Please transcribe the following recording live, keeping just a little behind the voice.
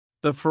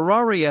The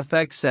Ferrari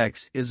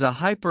FXX is a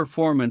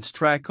high-performance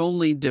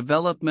track-only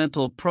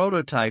developmental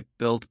prototype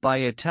built by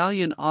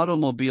Italian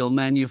automobile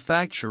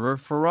manufacturer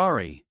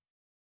Ferrari.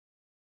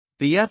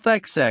 The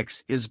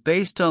FXX is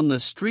based on the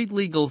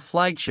street-legal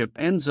flagship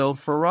Enzo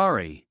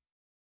Ferrari.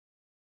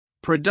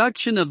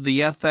 Production of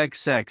the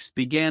FXX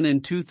began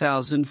in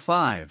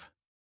 2005.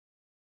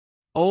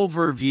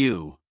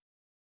 Overview: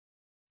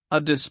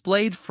 a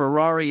displayed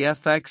Ferrari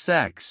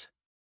FXX.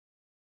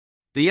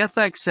 The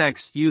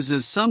FXX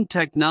uses some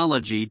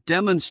technology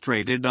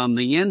demonstrated on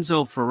the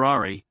Enzo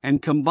Ferrari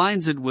and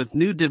combines it with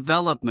new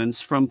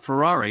developments from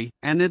Ferrari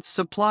and its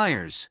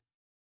suppliers.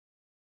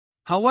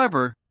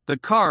 However, the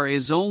car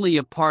is only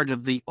a part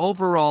of the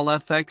overall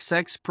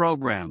FXX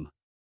program.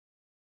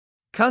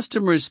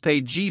 Customers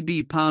pay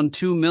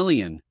 £2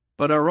 million,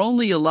 but are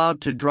only allowed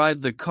to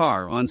drive the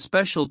car on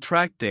special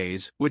track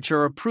days which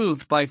are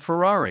approved by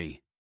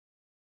Ferrari.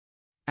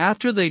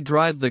 After they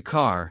drive the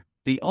car,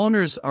 the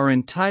owners are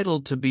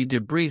entitled to be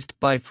debriefed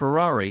by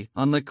Ferrari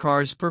on the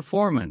car's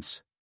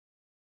performance.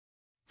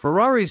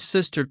 Ferrari's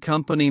sister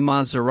company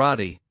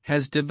Maserati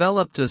has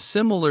developed a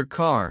similar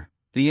car,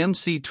 the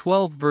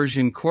MC12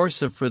 version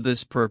Corsa, for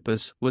this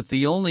purpose, with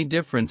the only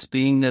difference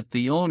being that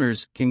the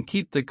owners can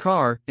keep the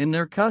car in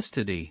their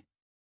custody.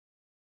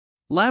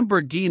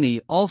 Lamborghini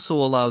also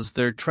allows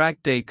their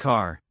track day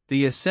car,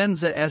 the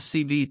Essenza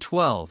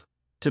SCV12,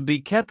 to be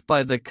kept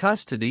by the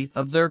custody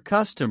of their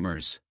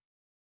customers.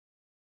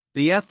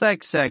 The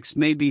FXX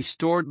may be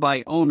stored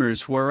by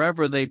owners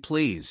wherever they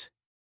please.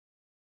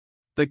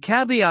 The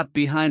caveat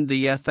behind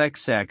the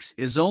FXX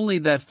is only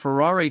that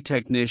Ferrari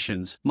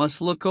technicians must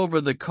look over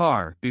the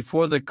car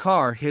before the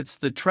car hits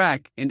the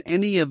track in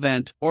any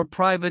event or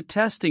private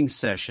testing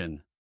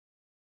session.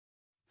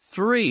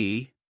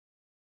 3.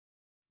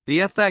 The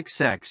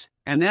FXX,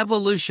 an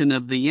evolution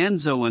of the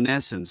Enzo in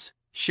essence,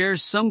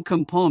 shares some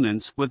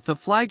components with the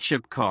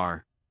flagship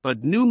car,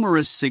 but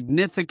numerous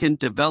significant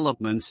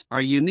developments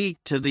are unique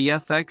to the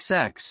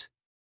FXX.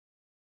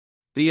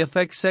 The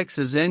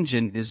FXX's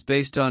engine is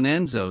based on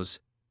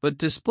Enzo's, but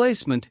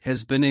displacement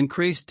has been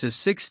increased to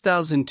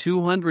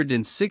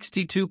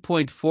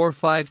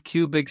 6,262.45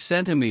 cubic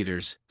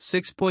centimeters,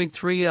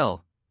 6.3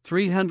 L,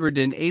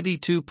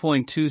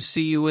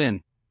 382.2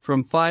 cun,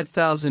 from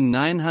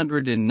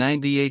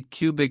 5,998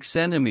 cubic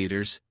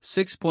centimeters,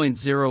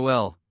 6.0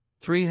 L,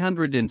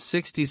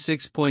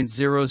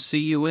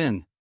 366.0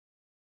 cun.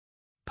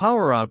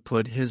 Power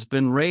output has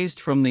been raised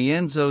from the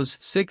Enzo's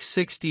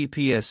 660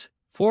 PS,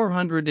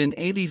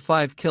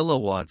 485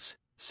 kilowatts,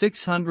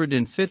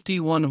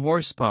 651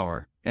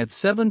 horsepower, at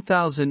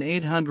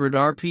 7,800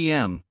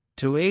 RPM,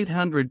 to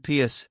 800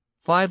 PS,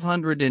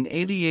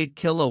 588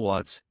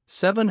 kilowatts,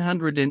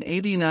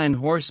 789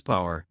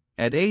 horsepower,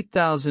 at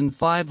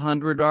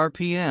 8,500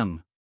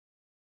 RPM.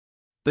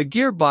 The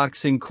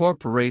gearbox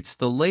incorporates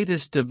the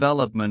latest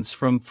developments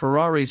from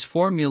Ferrari's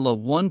Formula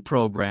One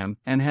program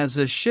and has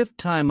a shift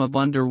time of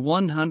under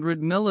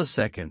 100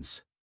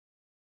 milliseconds.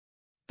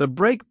 The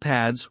brake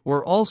pads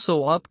were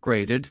also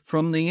upgraded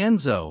from the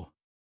Enzo.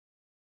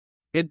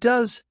 It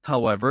does,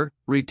 however,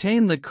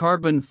 retain the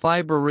carbon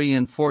fiber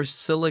reinforced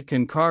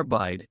silicon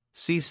carbide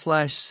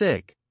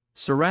 (C/SiC)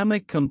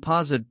 ceramic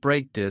composite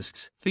brake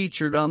discs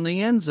featured on the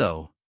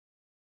Enzo.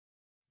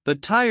 The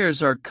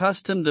tires are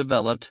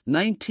custom-developed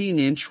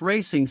 19-inch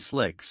racing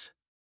slicks.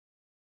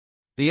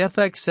 The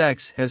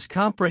FXX has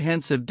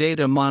comprehensive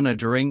data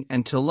monitoring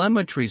and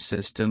telemetry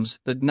systems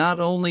that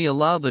not only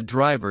allow the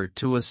driver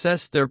to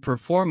assess their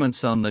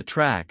performance on the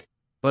track,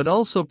 but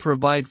also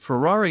provide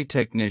Ferrari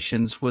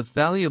technicians with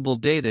valuable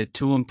data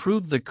to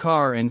improve the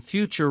car and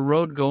future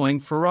road-going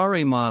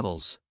Ferrari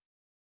models.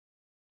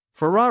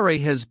 Ferrari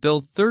has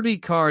built 30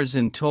 cars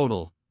in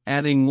total,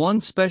 adding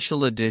one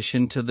special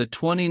edition to the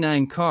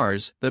 29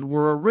 cars that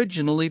were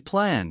originally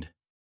planned.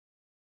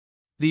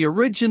 The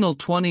original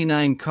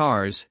 29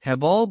 cars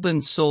have all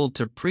been sold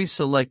to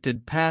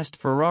pre-selected past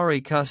Ferrari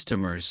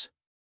customers.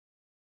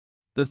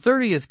 The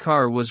 30th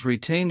car was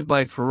retained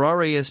by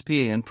Ferrari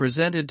SPA and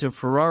presented to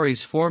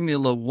Ferrari's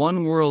Formula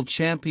One world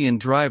champion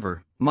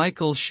driver,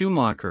 Michael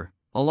Schumacher,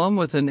 along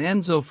with an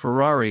Enzo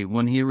Ferrari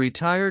when he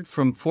retired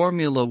from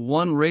Formula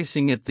One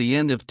racing at the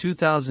end of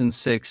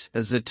 2006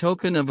 as a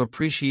token of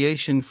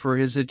appreciation for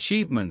his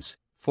achievements.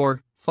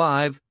 5.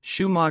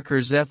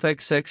 Schumacher's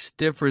FXX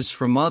differs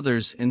from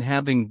others in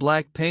having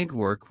black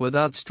paintwork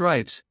without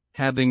stripes,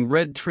 having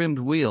red trimmed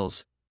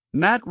wheels,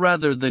 matte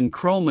rather than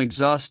chrome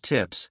exhaust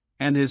tips,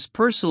 and his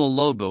personal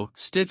logo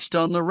stitched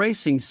on the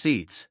racing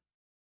seats.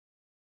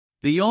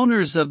 The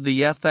owners of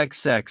the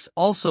FXX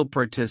also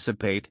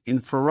participate in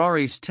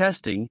Ferrari's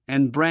testing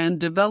and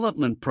brand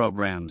development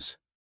programs.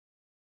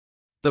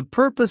 The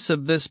purpose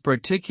of this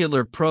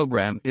particular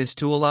program is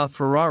to allow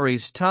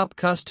Ferrari's top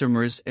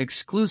customers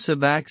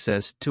exclusive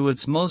access to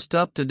its most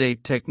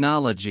up-to-date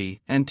technology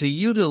and to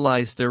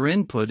utilize their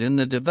input in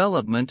the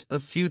development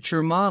of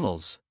future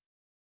models.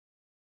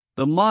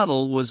 The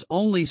model was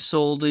only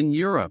sold in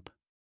Europe.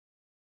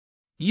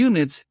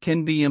 Units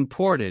can be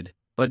imported,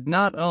 but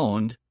not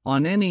owned,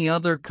 on any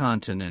other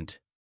continent.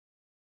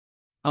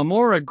 A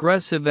more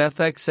aggressive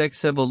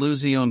FXX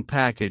Evolution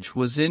package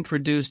was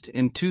introduced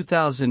in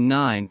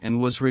 2009 and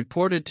was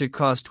reported to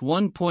cost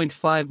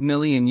 €1.5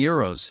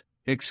 million,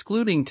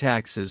 excluding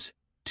taxes,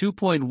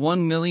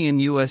 $2.1 million,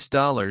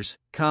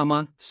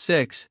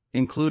 6,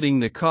 including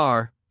the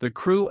car, the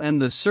crew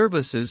and the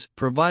services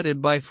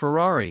provided by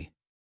Ferrari.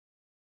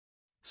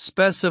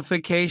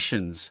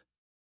 Specifications: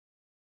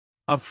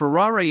 a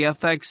Ferrari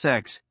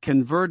FXX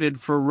converted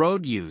for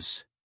road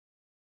use.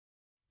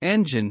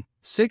 Engine,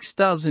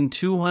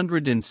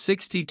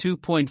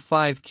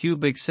 6,262.5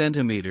 cubic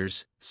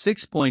centimeters,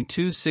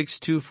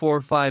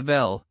 6.26245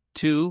 L,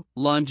 2,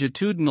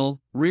 longitudinal,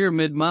 rear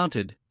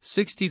mid-mounted,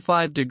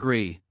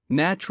 65-degree,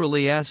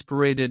 naturally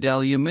aspirated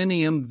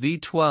aluminum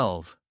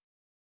V12.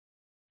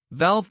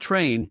 Valve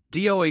train,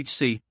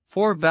 DOHC,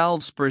 4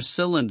 valves per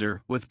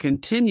cylinder with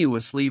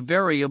continuously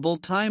variable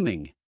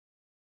timing.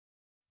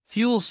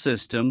 Fuel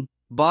system,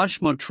 Bosch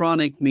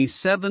Motronic Me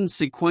 7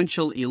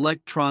 sequential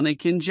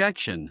electronic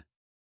injection.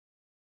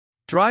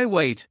 Dry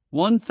weight,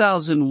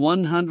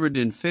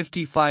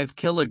 1,155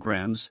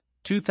 kilograms,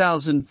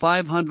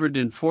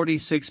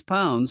 2,546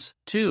 pounds,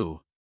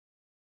 2.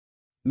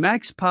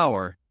 Max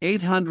power,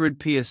 800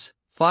 PS,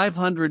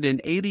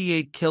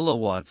 588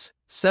 kilowatts,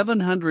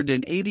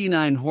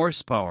 789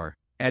 horsepower,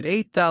 at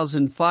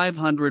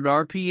 8,500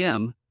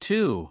 RPM,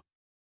 2.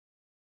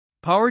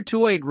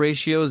 Power-to-weight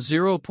ratio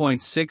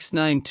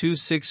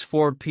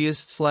 0.69264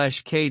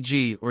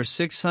 PS/kg or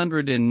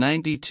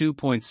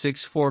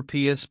 692.64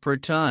 PS per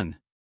ton.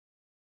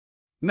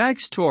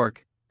 Max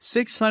torque,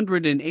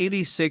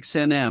 686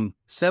 Nm,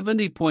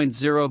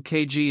 70.0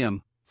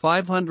 kgm,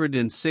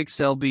 506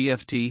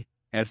 lb-ft,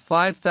 at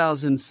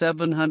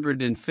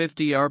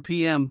 5,750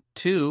 RPM,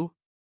 2.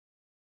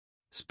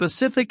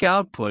 Specific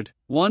output,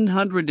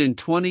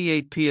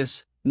 128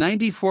 PS,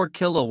 94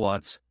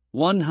 kilowatts,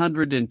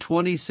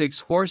 126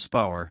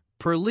 horsepower,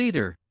 per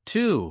liter,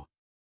 2.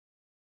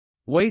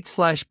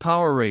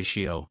 Weight/power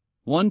ratio,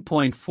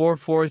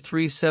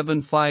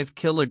 1.44375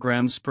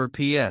 kilograms per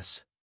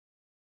PS.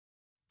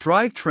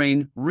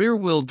 Drivetrain,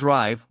 rear-wheel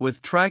drive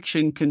with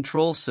traction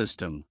control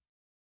system.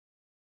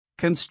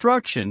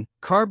 Construction,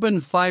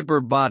 carbon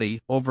fiber body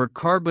over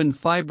carbon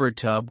fiber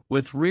tub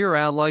with rear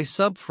alloy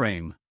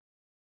subframe.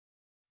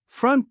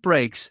 Front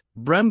brakes,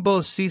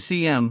 Brembo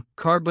CCM,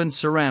 carbon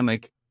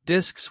ceramic,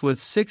 discs with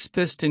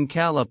 6-piston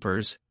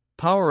calipers,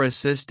 power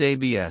assist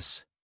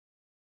ABS.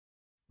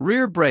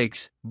 Rear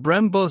brakes,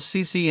 Brembo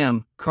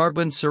CCM,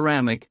 carbon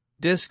ceramic,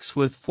 discs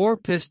with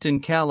 4-piston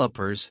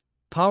calipers,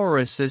 power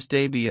assist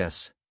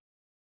ABS.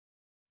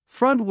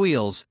 Front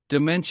wheels,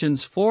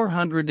 dimensions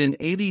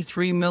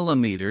 483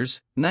 mm,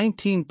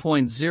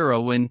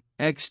 19.0 in,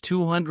 x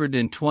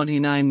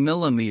 229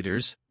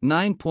 mm,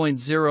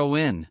 9.0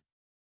 in.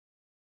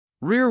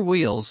 Rear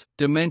wheels,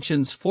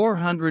 dimensions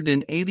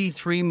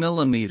 483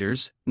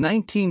 mm,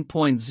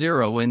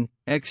 19.0 in,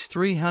 x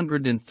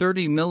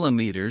 330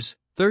 mm,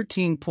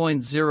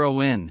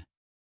 13.0 in.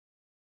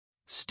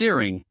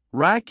 Steering,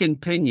 rack and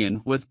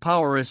pinion with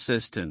power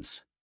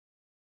assistance.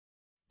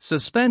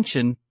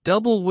 Suspension,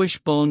 double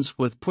wishbones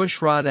with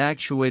pushrod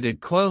actuated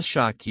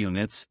coilshock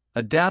units,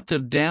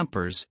 adaptive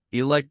dampers,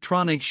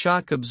 electronic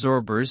shock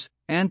absorbers,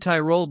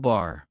 anti-roll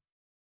bar.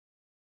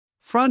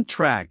 Front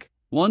track,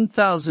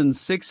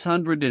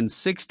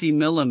 1,660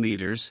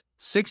 mm,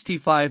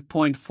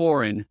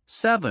 65.4 in,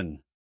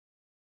 7.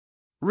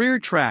 Rear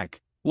track,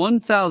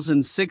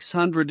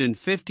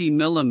 1,650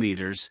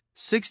 mm,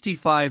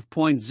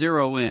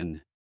 65.0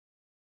 in.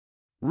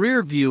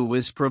 Rear view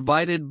is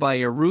provided by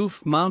a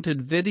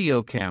roof-mounted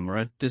video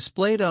camera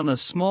displayed on a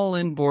small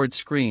inboard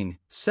screen,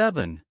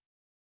 7.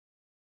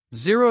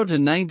 0 to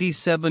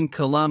 97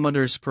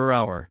 km per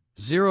hour,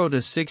 0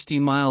 to 60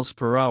 miles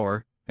per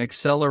hour,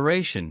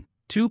 acceleration,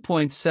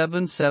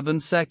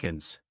 2.77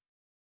 seconds.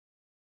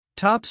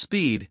 Top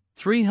speed,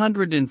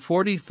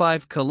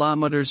 345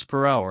 km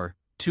per hour,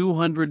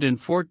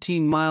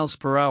 214 miles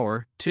per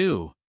hour,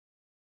 2.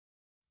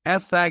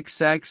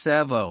 FXX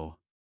Evo.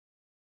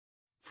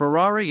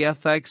 Ferrari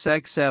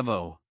FXX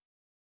Evo.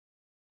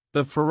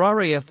 The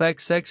Ferrari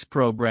FXX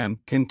program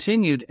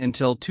continued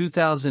until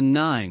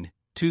 2009,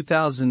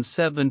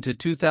 2007 to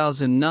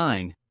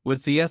 2009,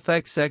 with the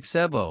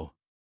FXX Evo.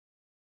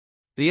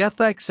 The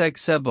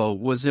FXX Evo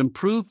was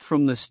improved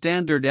from the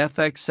standard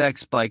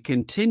FXX by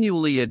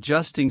continually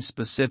adjusting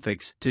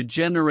specifics to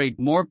generate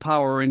more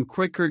power and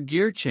quicker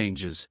gear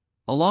changes,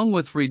 along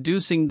with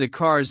reducing the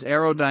car's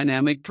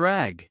aerodynamic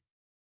drag.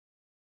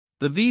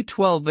 The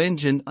V12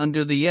 engine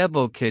under the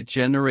Evo kit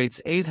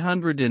generates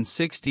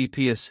 860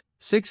 PS,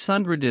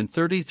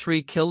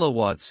 633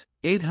 kilowatts,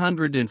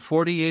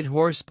 848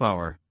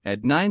 horsepower,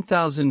 at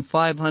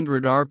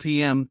 9,500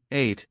 RPM,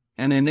 8,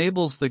 and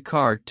enables the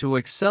car to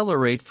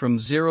accelerate from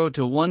 0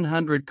 to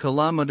 100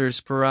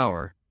 km per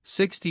hour,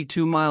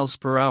 62 miles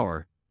per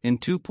hour, in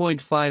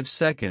 2.5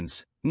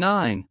 seconds,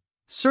 9.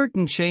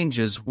 Certain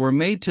changes were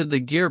made to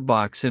the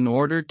gearbox in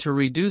order to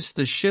reduce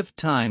the shift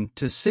time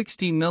to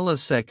 60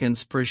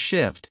 milliseconds per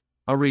shift,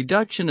 a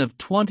reduction of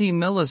 20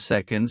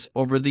 milliseconds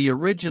over the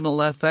original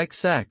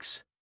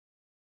FXX.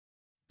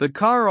 The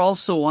car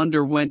also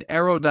underwent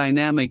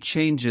aerodynamic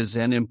changes,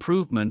 and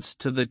improvements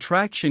to the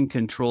traction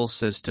control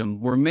system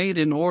were made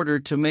in order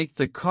to make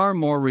the car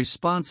more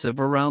responsive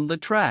around the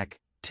track.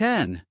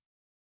 10.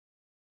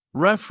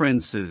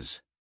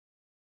 References: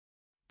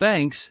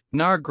 Banks,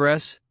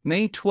 Nargres,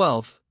 May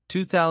 12,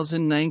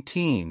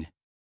 2019.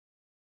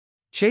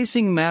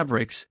 Chasing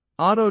Mavericks,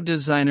 auto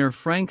designer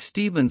Frank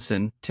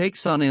Stevenson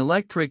takes on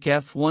electric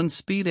F1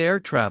 speed air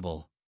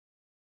travel.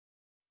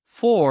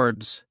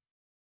 Forbes.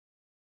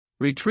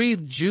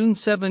 Retrieved June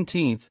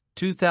 17,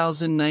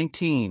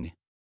 2019.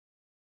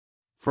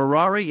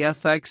 Ferrari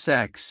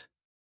FXX.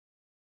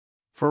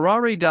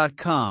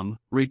 Ferrari.com,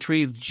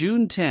 retrieved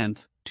June 10,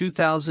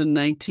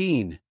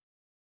 2019.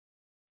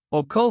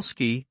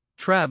 Okolski,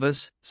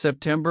 Travis,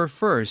 September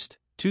 1,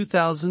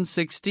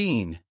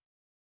 2016.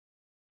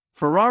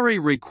 Ferrari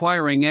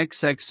requiring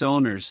XX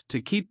owners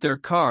to keep their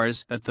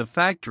cars at the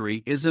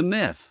factory is a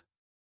myth.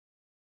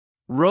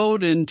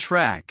 Road and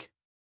Track.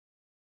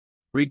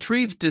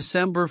 Retrieved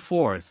December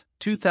 4,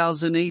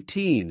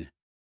 2018.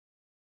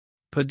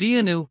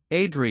 Padianu,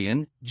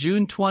 Adrian,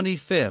 June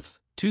 25,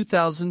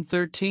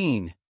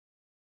 2013.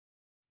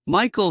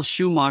 Michael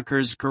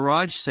Schumacher's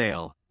Garage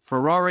Sale,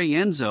 Ferrari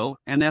Enzo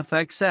and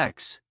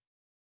FXX.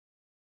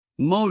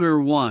 Motor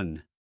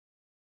 1.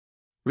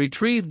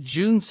 Retrieved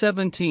June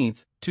 17,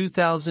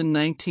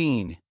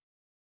 2019.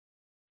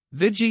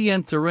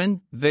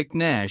 Vigyanatharan,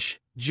 Viknesh,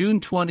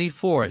 June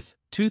 24,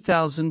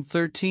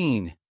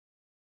 2013.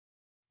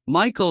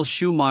 Michael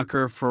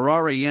Schumacher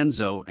Ferrari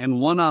Enzo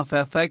and one-off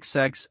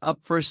FXX up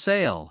for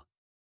sale.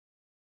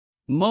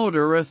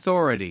 Motor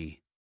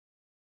Authority.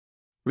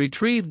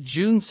 Retrieved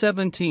June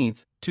 17,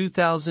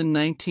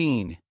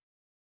 2019.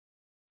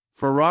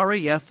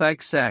 Ferrari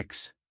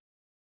FXX.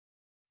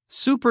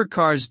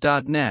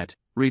 Supercars.net,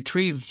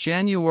 retrieved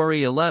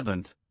January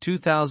 11,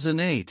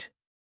 2008.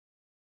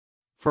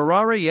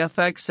 Ferrari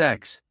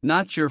FXX,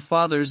 not your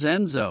father's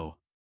Enzo.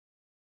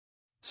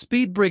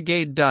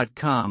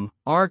 Speedbrigade.com,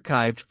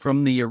 archived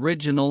from the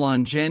original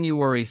on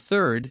January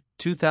 3,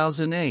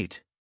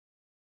 2008.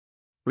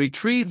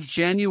 Retrieved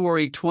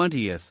January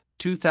 20,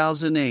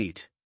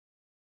 2008.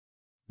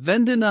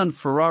 Vendido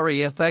Ferrari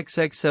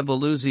FXX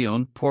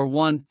Evoluzione por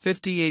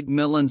 1,58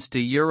 milhões de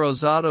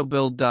euros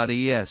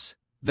Autobuild.es.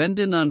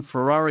 Vendido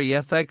Ferrari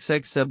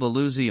FXX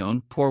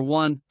Evoluzione por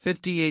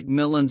 1,58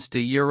 milhões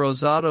de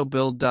euros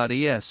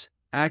Autobuild.es.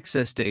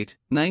 Access date,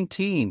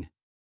 19.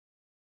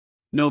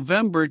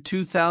 November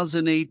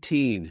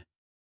 2018.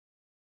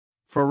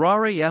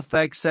 Ferrari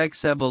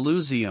FXX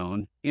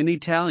Evoluzione, in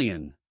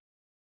Italian.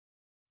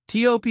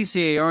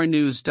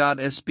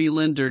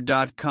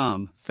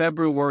 topcarnews.sblinder.com,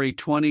 February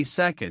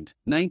 22,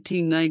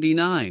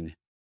 1999.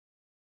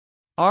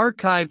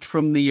 Archived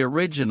from the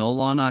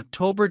original on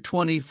October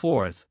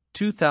 24,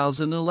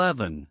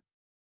 2011.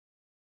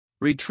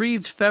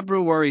 Retrieved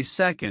February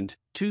 2,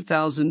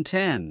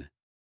 2010.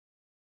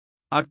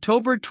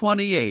 October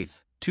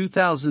 28,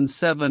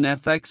 2007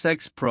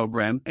 FXX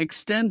program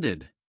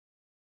extended.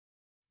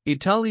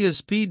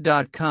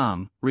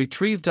 Italiaspeed.com,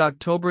 retrieved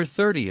October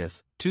 30,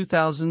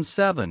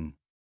 2007.